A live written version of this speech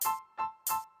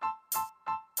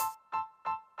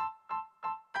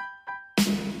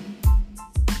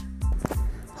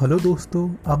Hello दोस्तों,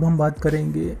 अब हम बात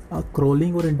करेंगे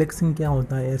क्रोलिंग और इंडेक्सिंग क्या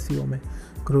होता है एसईओ में।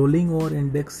 क्रोलिंग और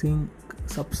इंडेक्सिंग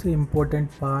सबसे इम्पोर्टेंट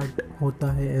पार्ट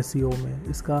होता है एसईओ में।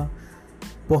 इसका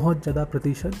बहुत ज़्यादा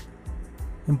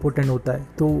प्रतिशत इम्पोर्टेंट होता है।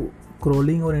 तो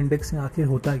क्रोलिंग और इंडेक्सिंग आखिर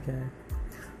होता क्या है?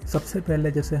 सबसे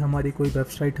पहले जैसे हमारी कोई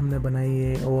वेबसाइट हमने बनाई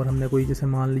है और हमने कोई, जैसे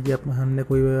मान लीजिए हमने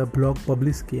कोई ब्लॉग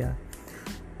पब्लिश किया है,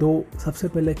 तो सबसे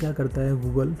पहले क्या करता है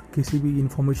गूगल, किसी भी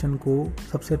इंफॉर्मेशन को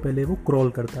सबसे पहले वो क्रॉल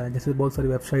करता है। जैसे बहुत सारी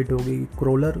वेबसाइट हो गई,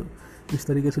 क्रॉलर, इस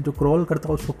तरीके से जो क्रॉल करता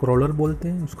है उसको क्रॉलर बोलते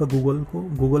हैं। उसका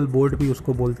गूगल बोट भी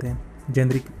उसको बोलते हैं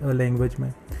जेनरिक लैंग्वेज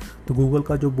में। तो गूगल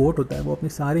का जो बोट होता है वो अपनी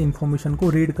सारी इन्फॉर्मेशन को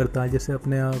रीड करता है, जैसे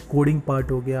अपने कोडिंग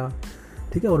पार्ट हो गया,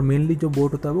 ठीक है। और मेनली जो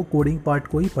बोट होता है वो कोडिंग पार्ट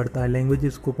को ही पढ़ता है,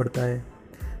 लैंग्वेजेस को पढ़ता है,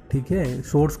 ठीक है,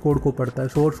 सोर्स कोड को पढ़ता है।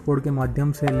 सोर्स कोड के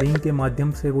माध्यम से, लिंक के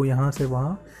माध्यम से वो यहाँ से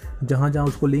वहाँ, जहाँ जहाँ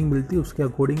उसको लिंक मिलती है उसके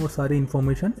अकॉर्डिंग वो सारी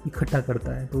इन्फॉर्मेशन इकट्ठा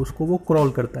करता है। तो उसको वो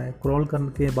क्रॉल करता है। क्रॉल करने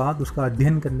के बाद, उसका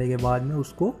अध्ययन करने के बाद में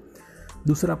उसको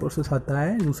दूसरा प्रोसेस आता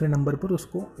है, दूसरे नंबर पर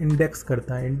उसको इंडेक्स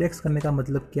करता है। इंडेक्स करने का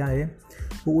मतलब क्या है?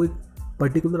 वो एक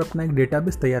पर्टिकुलर अपना एक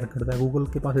डेटाबेस तैयार करता है। गूगल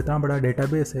के पास इतना बड़ा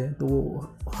डेटाबेस है तो वो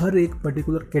हर एक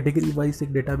पर्टिकुलर कैटेगरी वाइज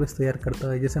एक डेटाबेस तैयार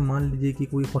करता है। जैसे मान लीजिए कि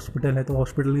कोई हॉस्पिटल है तो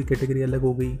हॉस्पिटल की कैटेगरी अलग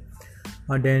हो गई,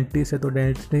 डेंटिस्ट है तो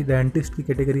डेंटिस्ट की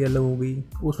कैटेगरी अलग हो गई।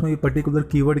 उसमें भी पर्टिकुलर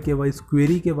कीवर्ड के वाइज,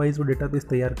 क्वेरी के वाइज वो डेटाबेस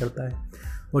तैयार करता है।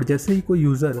 और जैसे ही कोई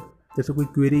यूज़र, जैसे कोई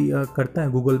क्वेरी करता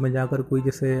है गूगल में जाकर, कोई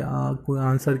जैसे कोई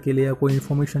आंसर के लिए या कोई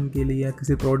इन्फॉर्मेशन के लिए या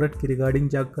किसी प्रोडक्ट के रिगार्डिंग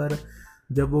जाकर,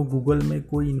 जब वो गूगल में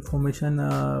कोई इन्फॉर्मेशन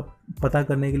पता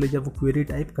करने के लिए जब वो क्वेरी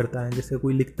टाइप करता है, जैसे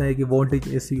कोई लिखता है कि व्हाट इज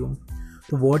एसईओ,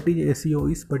 तो व्हाट इज एसईओ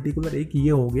इस पर्टिकुलर एक ये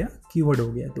हो गया, कीवर्ड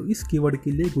हो गया। तो इस कीवर्ड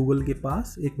के लिए गूगल के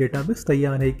पास एक डेटाबेस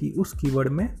तैयार है कि उस कीवर्ड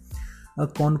में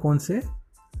कौन कौन से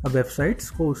वेबसाइट्स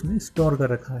को उसने स्टोर कर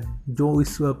रखा है जो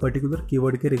इस पर्टिकुलर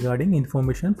कीवर्ड के रिगार्डिंग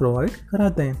इन्फॉर्मेशन प्रोवाइड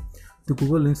कराते हैं। तो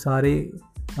गूगल इन सारे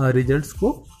रिजल्ट्स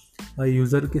को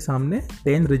यूज़र के सामने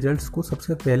 10 रिजल्ट्स को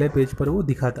सबसे पहले पेज पर वो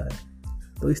दिखाता है।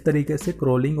 तो इस तरीके से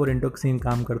क्रोलिंग और इंडेक्सिंग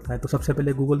काम करता है। तो सबसे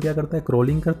पहले गूगल क्या करता है?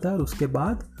 क्रोलिंग करता है और उसके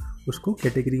बाद उसको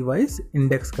कैटेगरी वाइज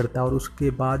इंडेक्स करता है। और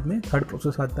उसके बाद में थर्ड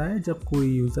प्रोसेस आता है, जब कोई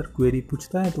यूज़र क्वेरी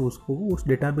पूछता है तो उसको उस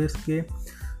डेटाबेस के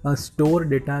स्टोर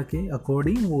डेटा के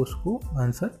अकॉर्डिंग वो उसको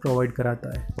आंसर प्रोवाइड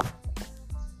कराता है।